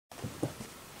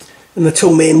In the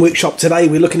Toolman workshop today,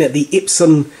 we're looking at the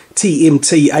Epson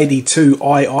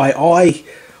TM-T82iii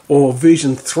or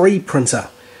version 3 printer.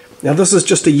 Now this is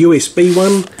just a USB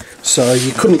one, so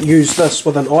you couldn't use this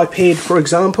with an iPad, for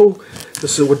example.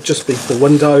 This would just be for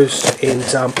Windows and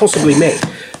possibly Mac,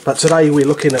 but today we're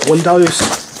looking at Windows.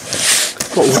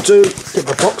 What we'll do, get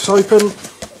the box open.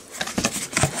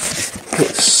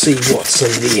 Let's see what's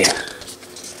in there.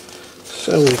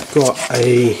 So we've got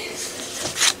a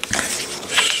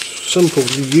simple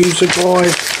user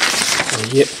guide. Oh,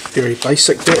 yep, very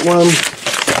basic, that one.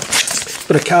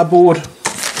 Bit of cardboard.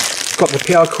 Got the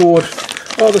power cord.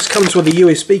 Oh, this comes with a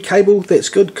USB cable. That's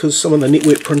good because some of the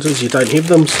network printers you don't have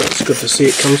them, so it's good to see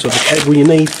it comes with the cable you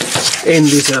need. And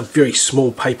there's a very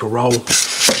small paper roll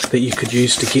that you could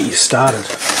use to get you started.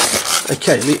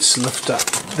 Okay, let's lift up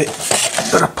that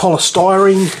bit of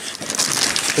polystyrene,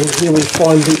 and here we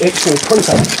find the actual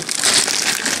printer.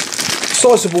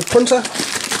 Sizable printer.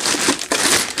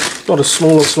 Not as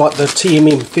small as like the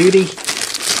TM-M30,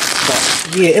 but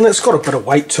yeah, and it's got a bit of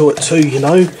weight to it too, you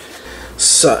know.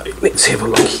 So let's have a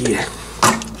look here.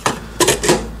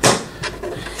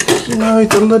 You know,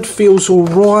 the lid feels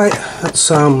alright.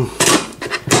 It's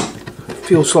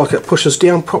feels like it pushes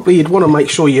down properly. You'd want to make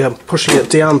sure you're pushing it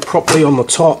down properly on the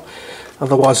top,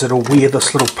 otherwise it'll wear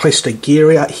this little plastic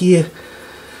gear out here.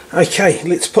 Okay,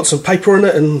 let's put some paper in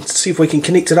it and see if we can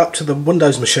connect it up to the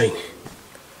Windows machine.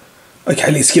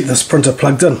 Okay, let's get this printer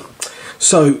plugged in.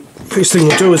 So, first thing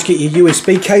we'll do is get your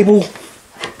USB cable.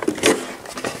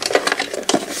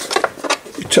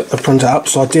 You tip the printer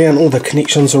upside down, all the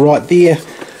connections are right there.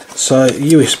 So,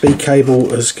 USB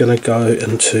cable is going to go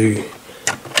into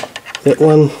that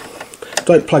one.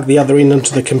 Don't plug the other end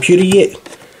into the computer yet.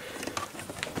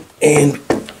 And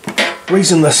the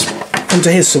reason this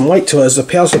printer has some weight to it is the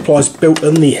power supply is built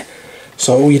in there.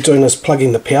 So all you're doing is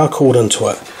plugging the power cord into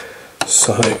it.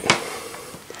 So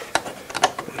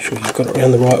make sure you've got it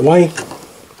around the right way.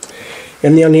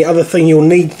 And the only other thing you'll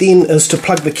need then is to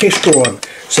plug the cash drawer in.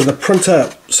 So the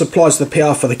printer supplies the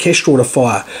power for the cash drawer to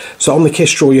fire. So on the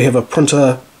cash drawer you have a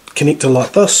printer connector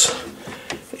like this,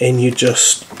 and you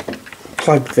just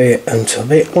plug that into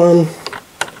that one.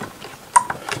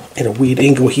 At a weird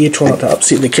angle here, try not to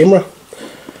upset the camera.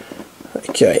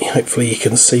 Okay, hopefully you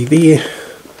can see there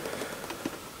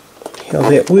how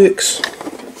that works.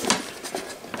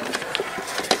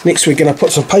 Next we're going to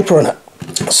put some paper in it.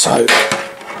 So,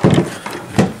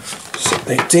 set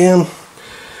that down.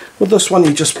 With this one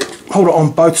you just hold it on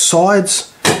both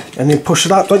sides and then push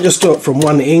it up. Don't just do it from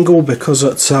one angle because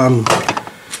it's yeah,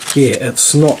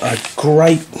 it's not a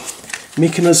great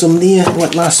mechanism there. It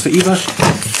won't last forever.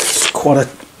 It's quite an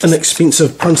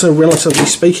inexpensive printer, relatively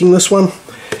speaking, this one.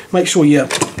 Make sure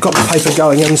you've got the paper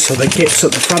going in so the gap's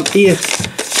at the front here.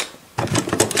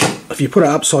 If you put it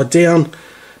upside down,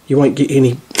 you won't get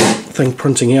anything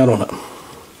printing out on it.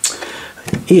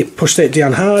 Here, push that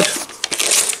down hard.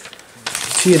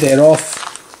 Tear that off.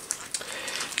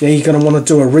 Now you're going to want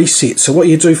to do a reset. So what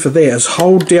you do for that is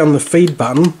hold down the feed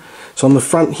button. So on the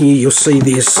front here you'll see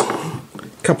there's a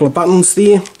couple of buttons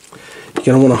there. You're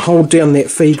going to want to hold down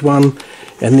that feed one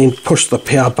and then push the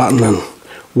power button in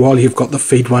while you've got the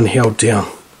feed one held down.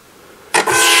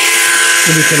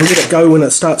 Then you can let it go when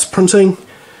it starts printing.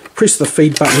 Press the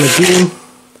feed button again,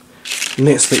 and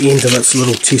that's the end of its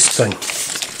little test thing.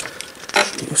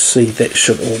 You'll see that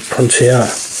should all print out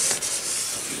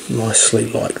nicely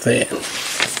like that.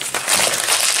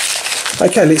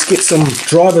 Okay, let's get some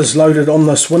drivers loaded on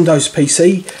this Windows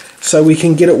PC so we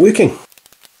can get it working.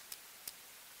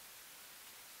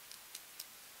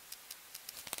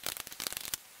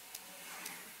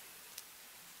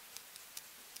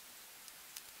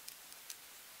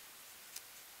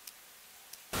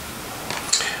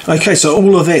 Okay, so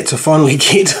all of that to finally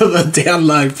get to the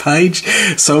download page.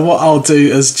 So what I'll do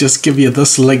is just give you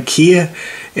this link here,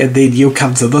 and then you'll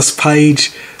come to this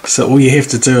page. So all you have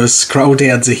to do is scroll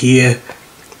down to here,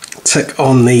 tick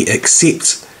on the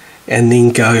accept, and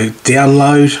then go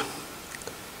download,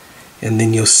 and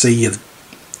then you'll see your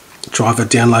driver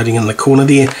downloading in the corner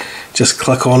there. Just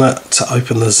click on it to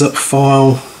open the zip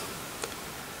file.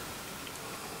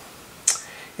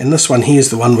 And this one here is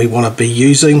the one we want to be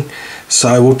using,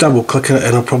 so we'll double click it and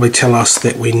it'll probably tell us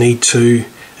that we need to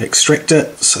extract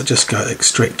it. So just go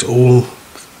extract all.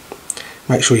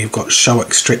 Make sure you've got show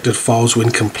extracted files when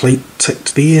complete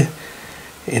ticked there,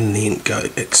 and then go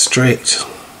extract,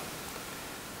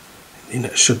 and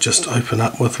it should just open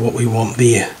up with what we want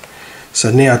there.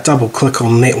 So now double click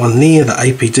on that one there, the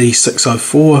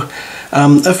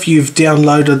APD604. If you've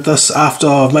downloaded this after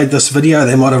I've made this video,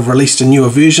 they might have released a newer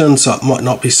version, so it might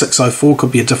not be 604,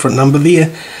 could be a different number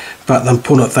there. But the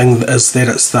important thing is that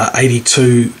it's the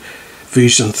 82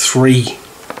 version 3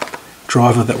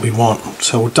 driver that we want.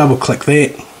 So we'll double click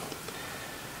that,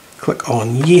 click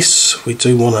on yes. We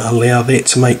do want to allow that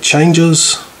to make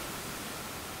changes.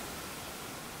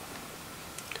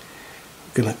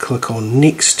 We're going to click on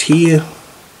next here,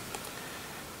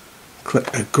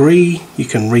 click agree. You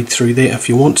can read through that if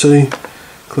you want to.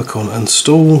 Click on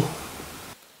install.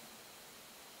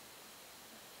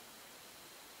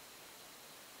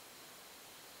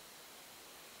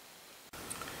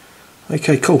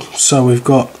 Okay, cool. So we've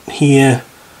got here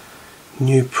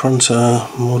new printer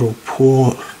model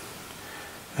port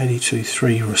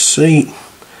 82.3 receipt.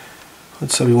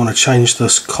 Let's say we want to change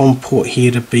this COM port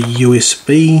here to be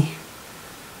USB,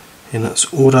 and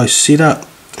it's auto setup,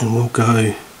 and we'll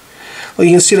go, well,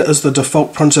 you can set it as the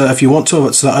default printer if you want to, if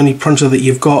it's the only printer that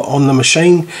you've got on the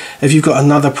machine. If you've got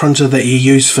another printer that you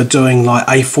use for doing like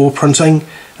A4 printing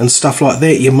and stuff like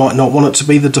that, you might not want it to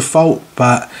be the default,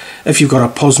 but if you've got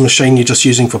a POS machine you're just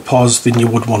using for POS, then you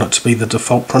would want it to be the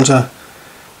default printer.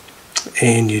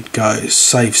 And you'd go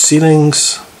save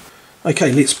settings.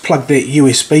 Okay, let's plug that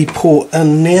USB port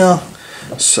in now.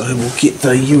 So we'll get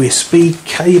the USB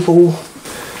cable,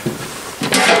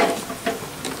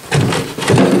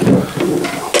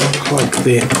 plug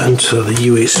that into the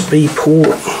USB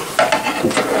port.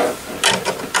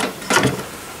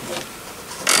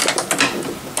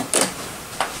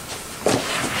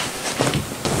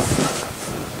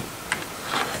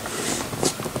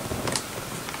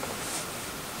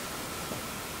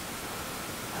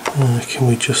 Can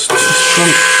we just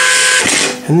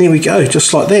test, and there we go,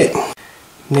 just like that.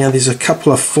 Now there's a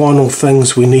couple of final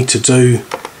things we need to do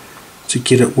to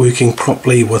get it working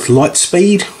properly with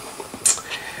Lightspeed.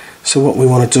 So what we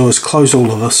want to do is close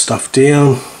all of this stuff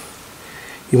down.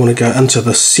 You want to go into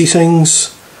the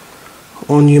settings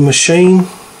on your machine,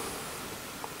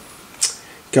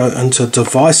 go into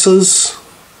devices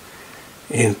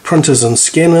and printers and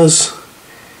scanners,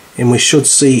 and we should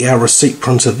see our receipt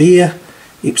printer there,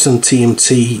 Epson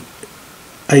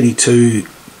TM-T82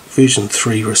 version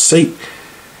 3 receipt.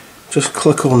 Just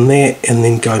click on that and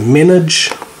then go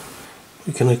manage.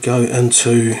 We're going to go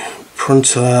into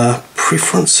printer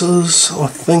preferences, I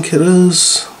think it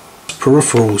is.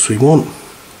 Peripherals we want.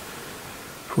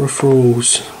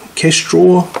 Peripherals, cash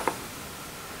drawer.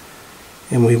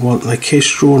 And we want the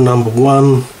cash drawer number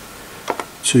 1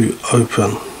 to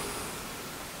open.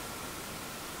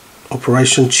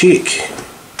 Operation check.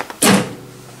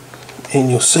 And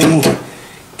you'll see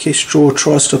cash drawer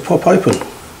tries to pop open.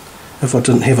 If I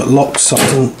didn't have it locked so I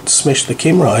didn't smash the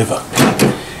camera over,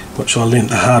 which I learnt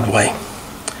the hard way.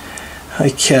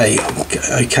 Okay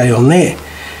on that.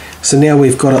 So now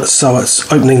we've got it so it's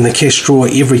opening the cash drawer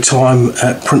every time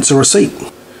it prints a receipt.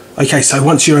 Okay, so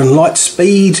once you're in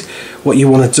Lightspeed, what you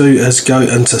want to do is go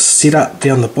into setup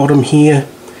down the bottom here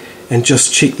and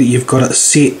just check that you've got it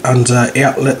set under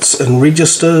outlets and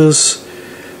registers.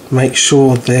 Make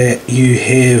sure that you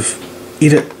have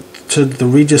edited the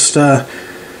register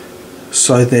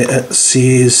so that it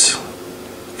says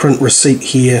print receipt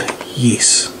here,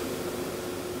 yes.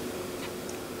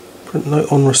 Print note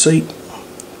on receipt,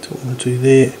 don't want to do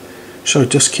that. Show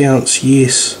discounts,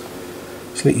 yes.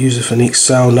 Select user for next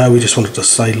sale, no, we just wanted to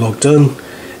stay logged in.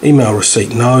 Email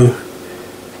receipt, no.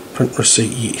 Print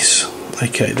receipt, yes.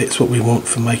 Okay, that's what we want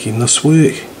for making this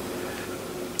work.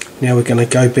 Now we're going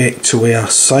to go back to our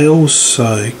sales,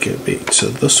 so go back to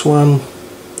this one.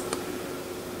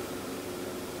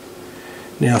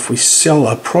 Now if we sell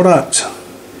a product,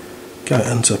 go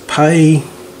into pay,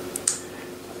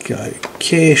 go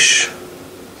cash,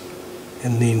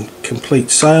 and then complete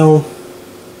sale.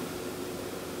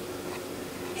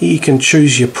 Here you can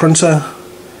choose your printer.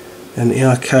 In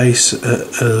our case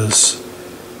it is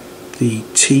the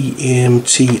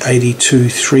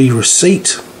TM-T82iii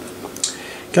receipt.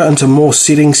 Go into more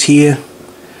settings here,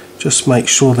 just make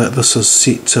sure that this is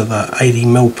set to the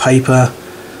 80mm paper.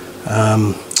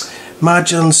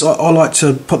 Margins, I like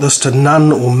to put this to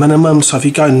none or minimum, so if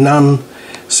you go none,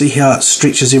 see how it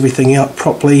stretches everything out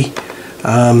properly.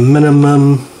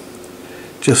 Minimum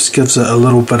just gives it a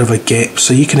little bit of a gap,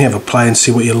 so you can have a play and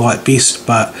see what you like best,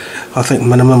 but I think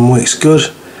minimum works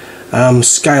good.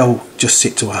 Scale just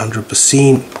set to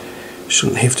 100%,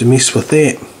 shouldn't have to mess with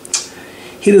that.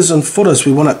 Headers and footers,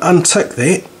 we want to untick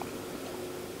that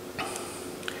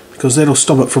because that'll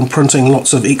stop it from printing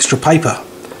lots of extra paper.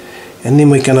 And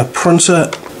then we're going to print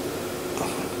it.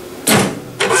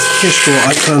 Cash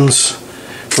drawer opens,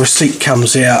 receipt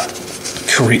comes out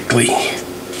correctly.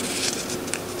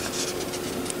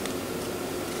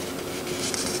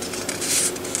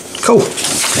 Cool.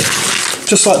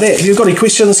 Just like that. If you've got any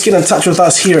questions, get in touch with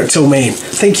us here at Tillman.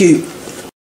 Thank you.